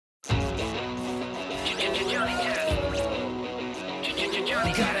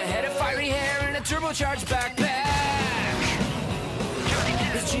Got a head of fiery hair and a turbocharged backpack.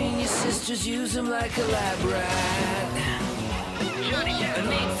 His genius sisters use him like a lab rat. A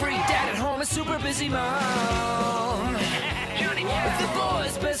neat freak dad at home, a super busy mom. The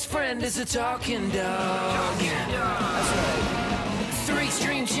boy's best friend is a talking dog. That's right. 3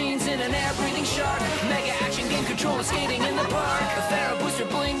 string jeans and an air-breathing shark. Mega action game controller skating in the park. A Pharaoh booster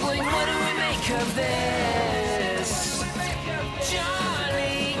bling bling. What do we make of this?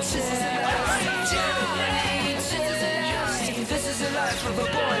 Johnny Test. Johnny Test. This is the life of a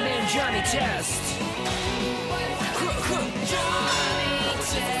boy named Johnny Test. Johnny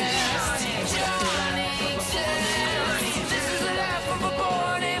Test. Johnny Test. This is the life of a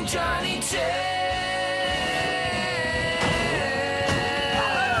boy named Johnny Test.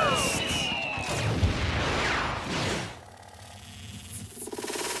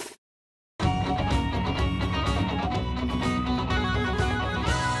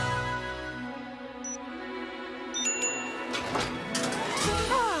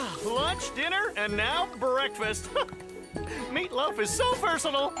 Lunch, dinner, and now breakfast. Meatloaf is so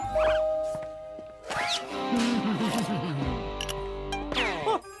versatile.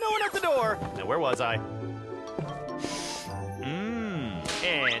 Oh, no one at the door. Now, where was I?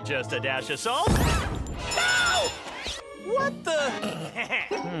 And just a dash of salt. No! What the?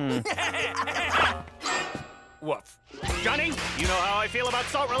 Woof. Johnny, you know how I feel about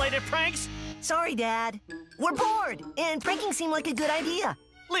salt-related pranks? Sorry, Dad. We're bored, and pranking seemed like a good idea.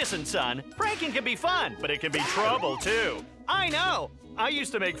 Listen, son, pranking can be fun, but it can be trouble, too. I know. I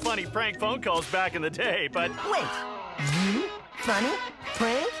used to make funny prank phone calls back in the day, but... Wait, you? Funny?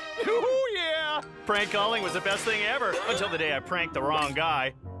 Prank? Ooh, yeah! Prank calling was the best thing ever, until the day I pranked the wrong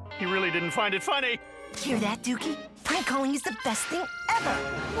guy. He really didn't find it funny. Hear that, Dukey? Prank calling is the best thing ever.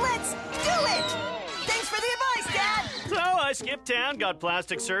 Let's do it! Thanks for the advice, Dad! So I skipped town, got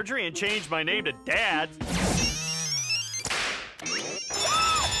plastic surgery, and changed my name to Dad.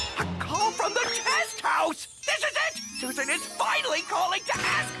 From the test house! This is it! Susan is finally calling to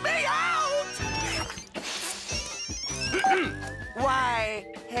ask me out! Why,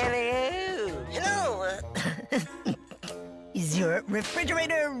 hello. Hello. Is your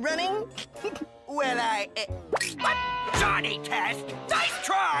refrigerator running? Well, What? Johnny Test! Nice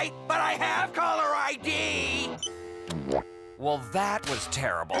try, but I have caller ID! Well, that was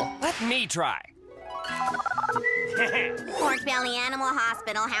terrible. Let me try. Pork Belly Animal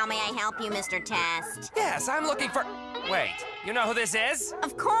Hospital, how may I help you, Mr. Test? Yes, I'm looking for... Wait, you know who this is?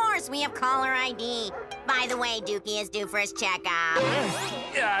 Of course, we have caller ID. By the way, Dukey is due for his checkup.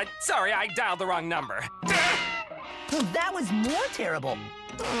 Sorry, I dialed the wrong number. That was more terrible.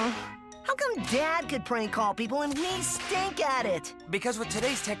 How come Dad could prank call people and we stink at it? Because with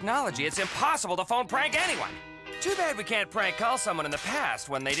today's technology, it's impossible to phone prank anyone. Too bad we can't prank call someone in the past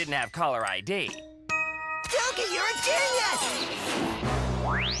when they didn't have caller ID. Dukey, you're a genius!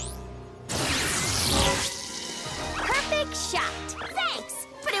 Perfect shot. Thanks.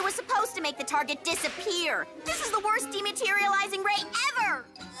 But it was supposed to make the target disappear. This is the worst dematerializing ray ever.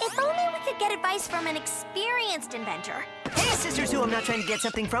 If only we could get advice from an experienced inventor. Hey, sisters who I'm not trying to get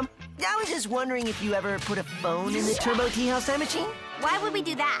something from. I was just wondering if you ever put a phone in the Turbo Tea House time machine? Why would we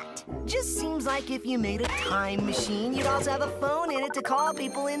do that? Just seems like if you made a time machine, you'd also have a phone in it to call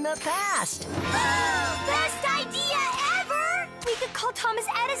people in the past. Best idea ever! We could call Thomas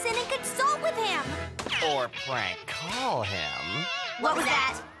Edison and consult with him. Or prank call him. What was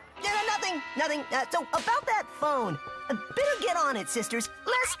that? Nothing. So, about that phone. Better get on it, sisters.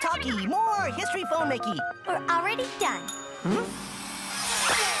 Less talky, more history phone-makey. We're already done.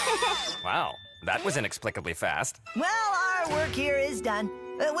 Wow, that was inexplicably fast. Well, our work here is done.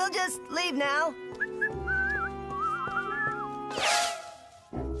 We'll just leave now.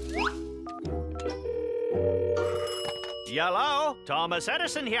 Hello, Thomas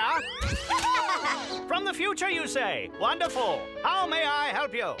Edison here. From the future, you say? Wonderful. How may I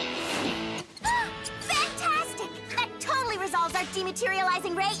help you? Fantastic! That totally resolves our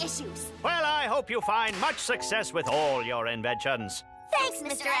dematerializing ray issues. Well, I hope you find much success with all your inventions. Thanks,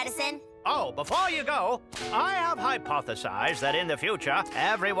 Mr. Edison. Oh, before you go, I have hypothesized that in the future,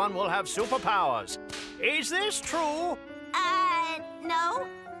 everyone will have superpowers. Is this true? No.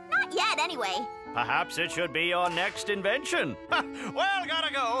 Not yet, anyway. Perhaps it should be your next invention. Well,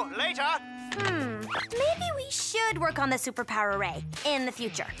 gotta go. Later. Maybe we should work on the superpower ray in the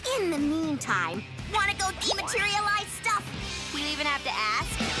future. In the meantime, wanna go dematerialize stuff? We even have to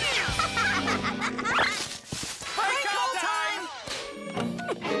ask? Prank call time!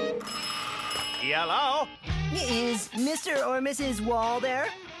 Hello? Is Mr. or Mrs. Wall there?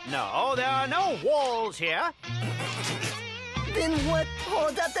 No, there are no walls here. Then what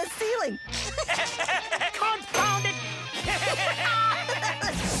holds up the ceiling? Confound it!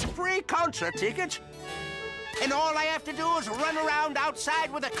 Free concert tickets. And all I have to do is run around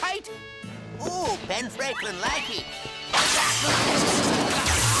outside with a kite? Ooh, Ben Franklin like it.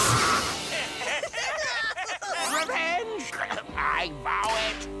 Revenge! I vow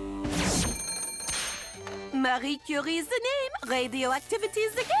it. Marie Curie is the name. Radioactivity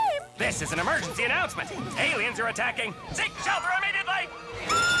is the game. This is an emergency announcement. Aliens are attacking. Seek shelter immediately!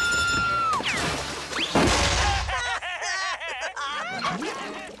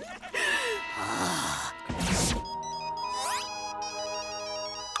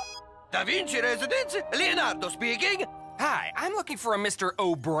 Da Vinci residence? Leonardo speaking. Hi, I'm looking for a Mr.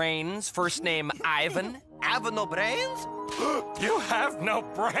 O'Brains, first name Ivan. Have no brains? You have no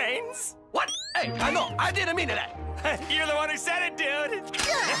brains? What? Hey, no, I didn't mean that. You're the one who said it, dude.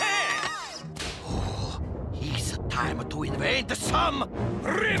 It's time to invent some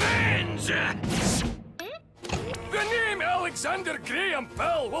revenge. The name Alexander Graham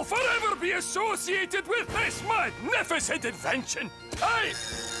Bell will forever be associated with this magnificent invention. I...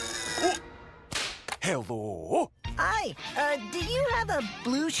 Oh. Hello? Hi, do you have a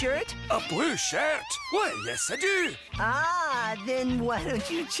blue shirt? A blue shirt? Why, yes, I do. Ah, then why don't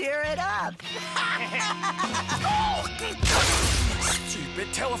you cheer it up?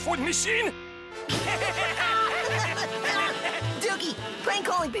 Stupid telephone machine! Dukey, prank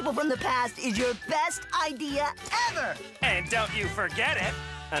calling people from the past is your best idea ever! And don't you forget it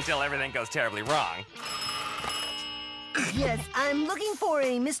until everything goes terribly wrong. Yes, I'm looking for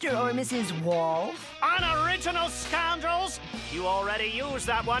a Mr. or Mrs. Wall. Unoriginal scoundrels! You already used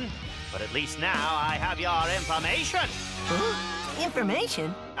that one. But at least now I have your information. Huh?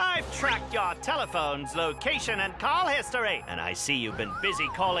 Information? I've tracked your telephone's location and call history. And I see you've been busy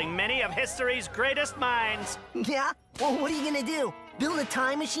calling many of history's greatest minds. Yeah? Well, what are you gonna do? Build a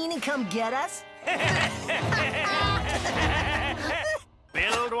time machine and come get us?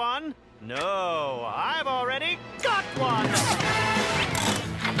 Build one? No, I've already got one!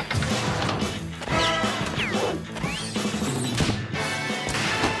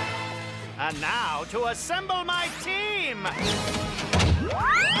 And now to assemble my team!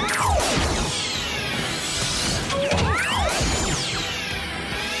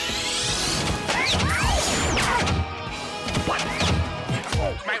 What?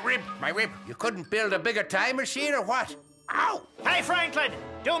 Oh, my rib. You couldn't build a bigger time machine or what? Ow! Hey, Franklin,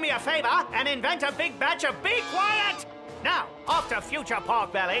 do me a favor and invent a big batch of Be Quiet! Now, off to future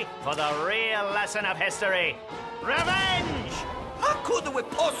Porkbelly for the real lesson of history. Revenge! How could we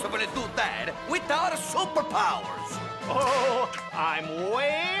possibly do that with our superpowers? Oh, I'm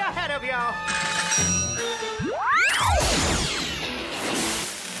way ahead of you.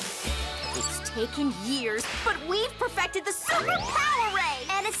 It's taken years, but we've perfected the superpower ray!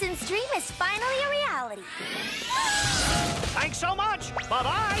 Edison's dream is finally a reality. Thanks so much.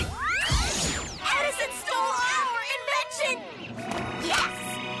 Bye-bye. Edison stole our invention! Yes!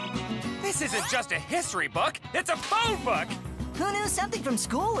 This isn't just a history book, it's a phone book! Who knew something from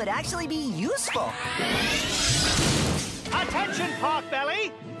school would actually be useful? Attention,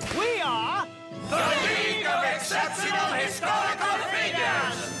 Porkbelly. We are... The League of Exceptional Historical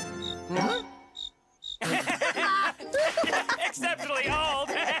Figures! Exceptionally old!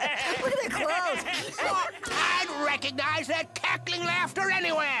 Look at their clothes! I'd recognize that cackling laughter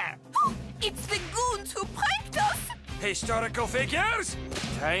anywhere! It's the goons who pranked us. Historical figures,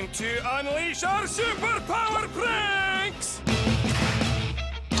 time to unleash our superpower pranks!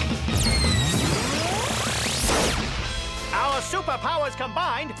 Our superpowers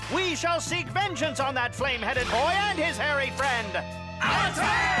combined, we shall seek vengeance on that flame-headed boy and his hairy friend.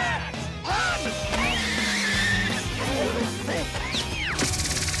 Attack!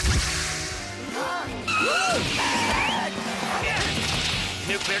 Run!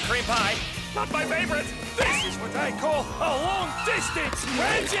 Nuclear cream pie, not my favorite! This is what I call a long-distance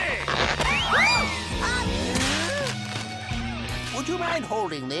wedgie! Would you mind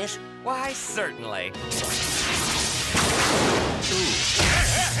holding this? Why, certainly.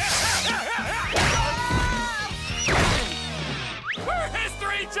 For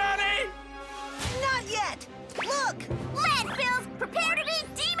history, Johnny! Not yet! Look! Landfills, prepare to be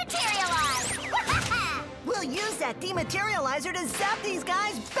dematerialized! We'll use that dematerializer to zap these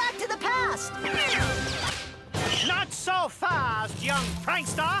guys back to the past! Not so fast, young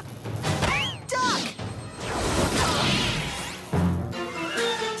prankster. Duck!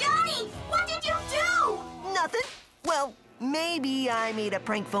 Johnny, what did you do? Nothing. Well, maybe I made a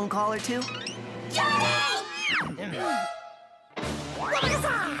prank phone call or two. Johnny!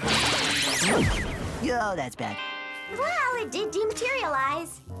 Oh, that's bad. Well, it did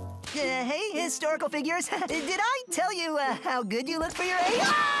dematerialize. Hey, historical figures. Did I tell you how good you look for your age?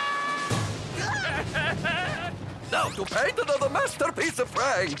 Now to paint another masterpiece of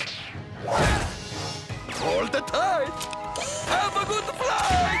Frank. Hold it tight. Have a good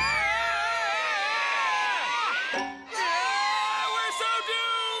flight. We're so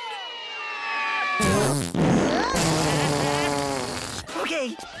doomed!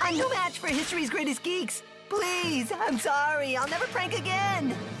 Okay, I'm no match for history's greatest geeks. Please, I'm sorry. I'll never prank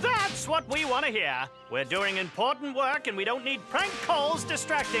again. That's what we want to hear. We're doing important work and we don't need prank calls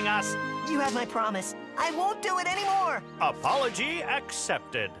distracting us. You have my promise. I won't do it anymore. Apology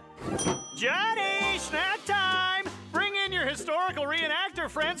accepted. Johnny, snack time! Bring in your historical reenactor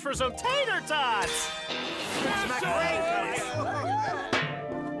friends for some tater tots!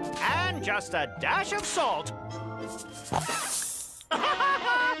 And just a dash of salt.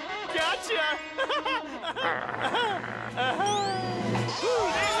 Gotcha!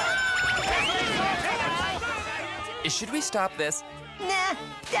 Should we stop this? Nah,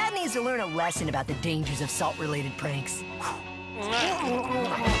 Dad needs to learn a lesson about the dangers of salt-related pranks.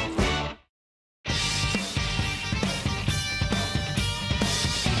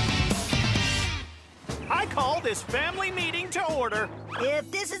 I call this family meeting to order.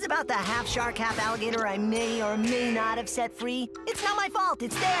 If this is about the half shark, half alligator I may or may not have set free, it's not my fault,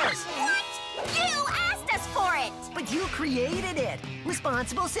 it's theirs. You asked us for it! But you created it.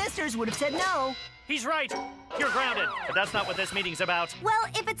 Responsible sisters would have said no. He's right. You're grounded. But that's not what this meeting's about. Well,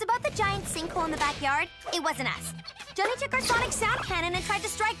 if it's about the giant sinkhole in the backyard, it wasn't us. Johnny took our sonic sound cannon and tried to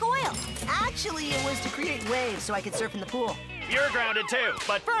strike oil. Actually, it was to create waves so I could surf in the pool. You're grounded too.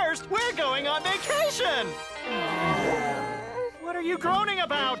 But first, we're going on vacation. What are you groaning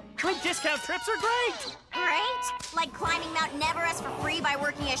about? Good discount trips are great. Great? Like climbing Mount Everest for free by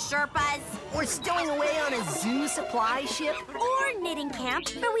working as Sherpas? Or stowing away on a zoo supply ship. Or knitting camp,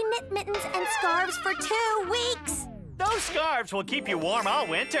 where we knit mittens and scarves for 2 weeks. Those scarves will keep you warm all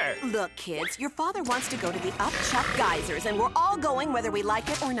winter. Look, kids, your father wants to go to the Upchuck Geysers, and we're all going whether we like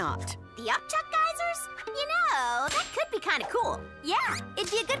it or not. The Upchuck Geysers? You know, that could be kind of cool. Yeah,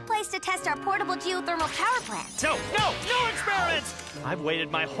 it'd be a good place to test our portable geothermal power plant. No experiments! I've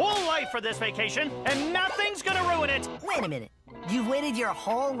waited my whole life for this vacation, and nothing's gonna ruin it. Wait a minute. You've waited your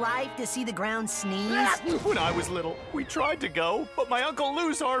whole life to see the ground sneeze? When I was little, we tried to go, but my Uncle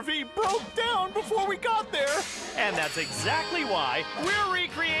Lou's RV broke down before we got there. And that's exactly why we're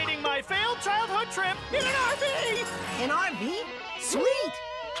recreating my failed childhood trip in an RV! An RV? Sweet!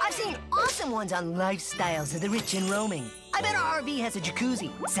 I've seen awesome ones on Lifestyles of the Rich and Roaming. I bet our RV has a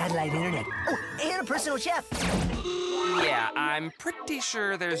jacuzzi, satellite internet, and a personal chef. Yeah, I'm pretty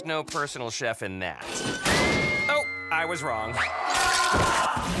sure there's no personal chef in that. Oh, I was wrong.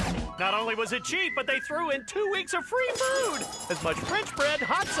 Not only was it cheap, but they threw in 2 weeks of free food. As much French bread,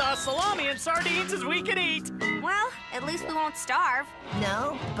 hot sauce, salami, and sardines as we can eat. Well, at least we won't starve.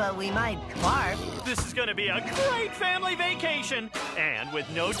 No, but we might barf. This is gonna be a great family vacation. And with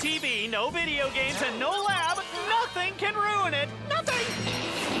no TV, no video games, and no lab, nothing can ruin it. Nothing!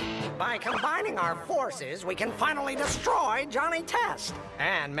 By combining our forces, we can finally destroy Johnny Test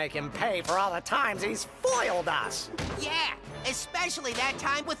and make him pay for all the times he's foiled us. Yeah, especially that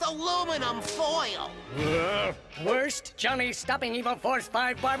time with aluminum foil. Worst Johnny Stopping Evil Force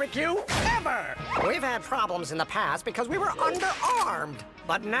 5 barbecue ever! We've had problems in the past because we were underarmed.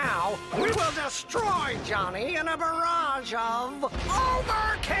 But now, we will destroy Johnny in a barrage of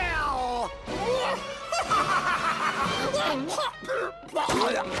overkill!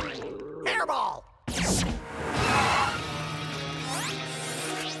 Airball!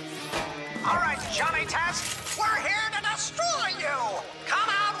 All right, Johnny Test, we're here to destroy you! Come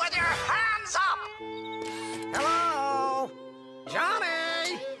out with your hands up! Hello?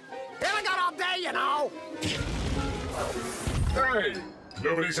 Johnny? Been gone all day, you know. Hey,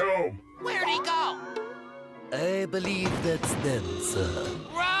 nobody's home. Where'd he go? I believe that's them, sir.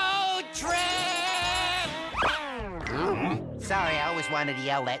 Road trip! Sorry, I always wanted to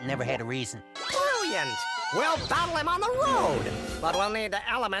yell that and never had a reason. Brilliant! We'll battle him on the road, but we'll need the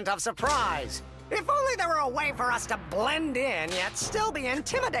element of surprise. If only there were a way for us to blend in, yet still be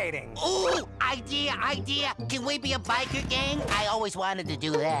intimidating. Ooh, idea. Can we be a biker gang? I always wanted to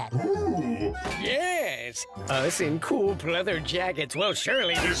do that. Ooh. Yes, us in cool pleather jackets will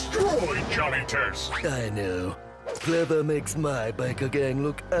surely Destroy Johnny Test. I know. Clever makes my biker gang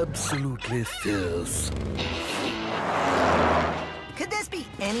look absolutely fierce. Could this be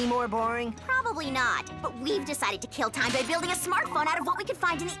any more boring? Probably not, but we've decided to kill time by building a smartphone out of what we could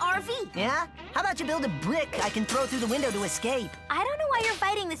find in the RV. Yeah? How about you build a brick I can throw through the window to escape? I don't know why you're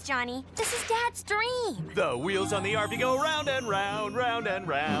fighting this, Johnny. This is Dad's dream. The wheels on the RV go round and round, round and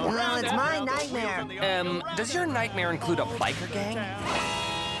round. Well, it's my nightmare. Does your nightmare include a biker gang?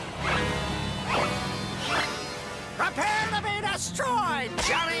 Prepare to be destroyed,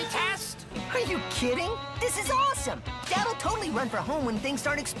 Johnny Test! Are you kidding? This is awesome! Dad'll totally run for home when things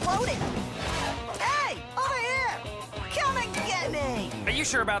start exploding. Hey, over here! Come and get me! Are you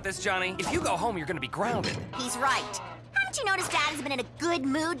sure about this, Johnny? If you go home, you're gonna be grounded. He's right. Haven't you noticed Dad has been in a good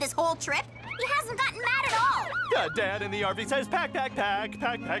mood this whole trip? He hasn't gotten mad at all. Dad in the RV says pack, pack, pack,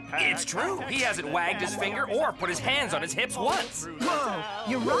 pack, pack, pack. It's true. He hasn't wagged his finger or put his hands on his hips once. Whoa,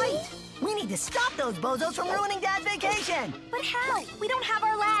 you're right. We need to stop those bozos from ruining Dad's vacation. But how? We don't have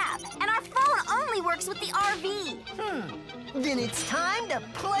our lab, and our phone only works with the RV. Then it's time to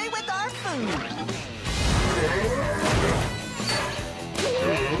play with our food.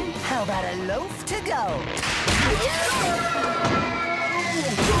 How about a loaf to go?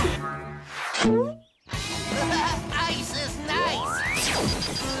 Ice is nice.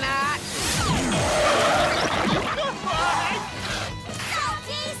 Not.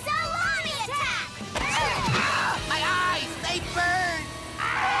 Salty salami attack! My eyes, they burn.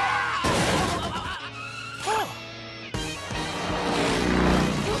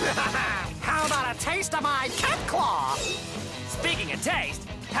 How about a taste of my cat claw? Speaking of taste,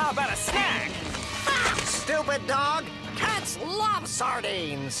 how about a snack? Stupid dog! Cats love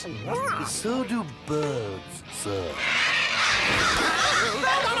sardines! So do birds, sir.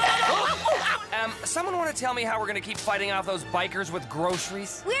 Someone want to tell me how we're gonna keep fighting off those bikers with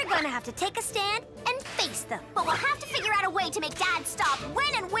groceries? We're gonna have to take a stand and face them. But we'll have to figure out a way to make Dad stop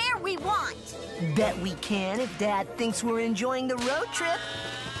when and where we want. Bet we can if Dad thinks we're enjoying the road trip.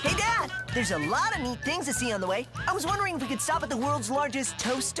 Hey, Dad, there's a lot of neat things to see on the way. I was wondering if we could stop at the world's largest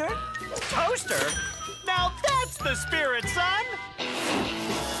toaster. Toaster? Now that's the spirit, son!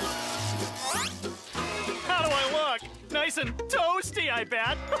 How do I look? Nice and toasty, I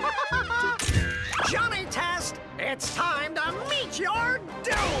bet. Johnny Test, it's time to meet your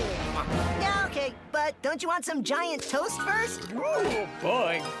doom! Yeah, okay, but don't you want some giant toast first? Oh,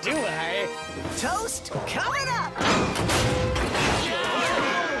 boy, do I. Toast coming up!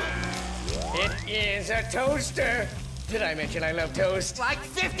 It is a toaster. Did I mention I love toast? Like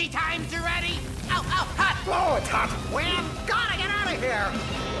 50 times already. Ow, ow, hot. Oh, it's hot. We've gotta get out of here.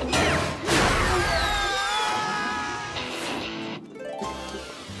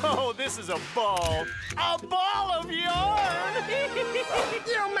 Oh, this is a ball. A ball of yarn!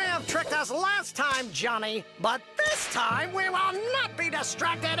 You may have tricked us last time, Johnny, but this time we will not be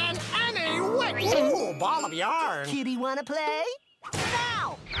distracted in any way. Ooh, ball of yarn. Kitty, wanna play?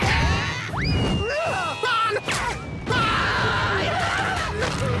 Now! Run!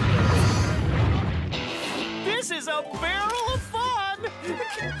 This is a barrel of fun!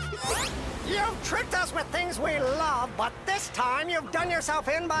 You've tricked us with things we love, but this time you've done yourself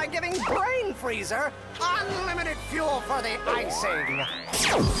in by giving Brain Freezer unlimited fuel for the icing.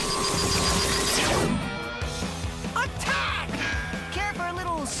 Attack! Care for a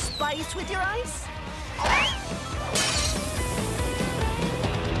little spice with your ice?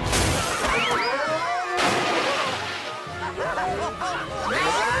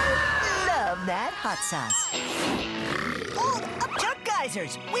 Love that hot sauce. Oh, upchuck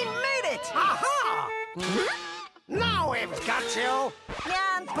geysers! We made it! Aha! Now we've got you!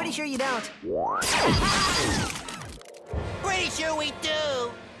 Yeah, I'm pretty sure you don't. Pretty sure we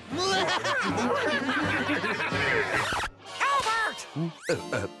do. Albert!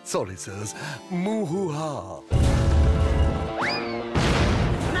 Sorry, sirs. Moo-hoo-ha.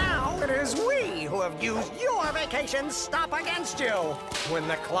 Now it is we who have used your vacation stop against you. When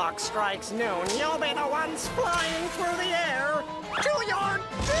the clock strikes noon, you'll be the ones flying through the air to your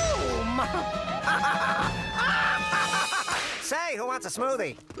doom! Say, who wants a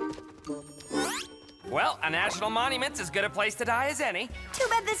smoothie? Well, a national monument's as good a place to die as any. Too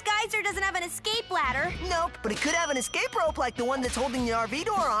bad this geyser doesn't have an escape ladder. Nope, but it could have an escape rope like the one that's holding the RV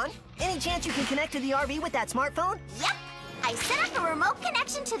door on. Any chance you can connect to the RV with that smartphone? Yep. I set up a remote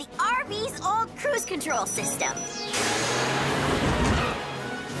connection to the RV's old cruise control system.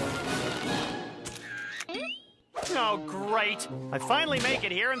 Oh, great. I finally make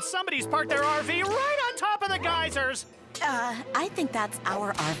it here, and somebody's parked their RV right on top of the geysers. I think that's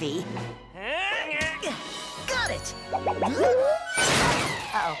our RV. Got it!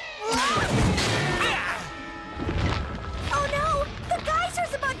 Uh-oh. Oh no! The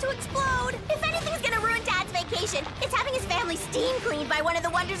geyser's about to explode! If anything's gonna ruin Dad's vacation, it's having his family steam cleaned by one of the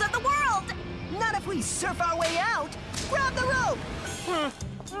wonders of the world. Not if we surf our way out. Grab the rope. I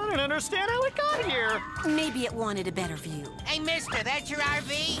don't understand how it got here. Maybe it wanted a better view. Hey, mister, that's your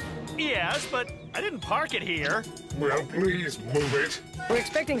RV? Yes, but I didn't park it here. Well, please move it. We're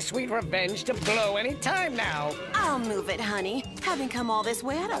expecting sweet revenge to blow any time now. I'll move it, honey. Having come all this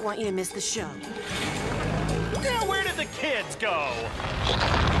way, I don't want you to miss the show. Now, where did the kids go?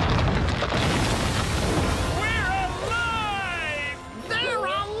 We're alive! They're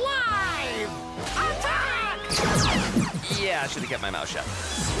alive! Attack! Yeah, I should have kept my mouth shut.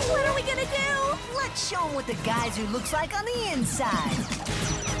 What are we gonna do? Let's show them what the geyser looks like on the inside.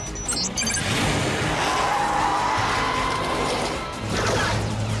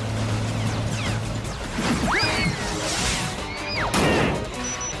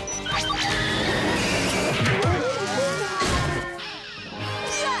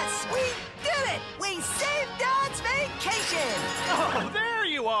 Yes, we did it! We saved Dad's vacation! Oh, there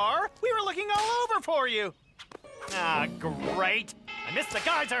you are! We were looking all over for you. Ah, great. I missed the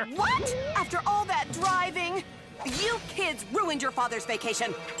geyser. What? After all that driving? You kids ruined your father's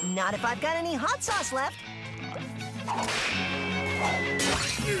vacation. Not if I've got any hot sauce left.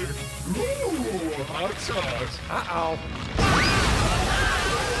 Ooh, hot sauce. Uh-oh.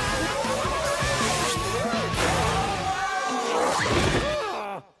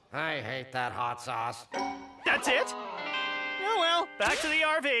 I hate that hot sauce. That's it? Oh, well, back to the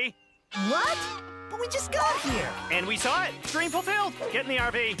RV. What? But we just got here. And we saw it. Dream fulfilled. Get in the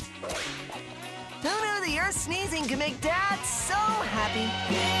RV. Who knew the earth sneezing could make Dad so happy?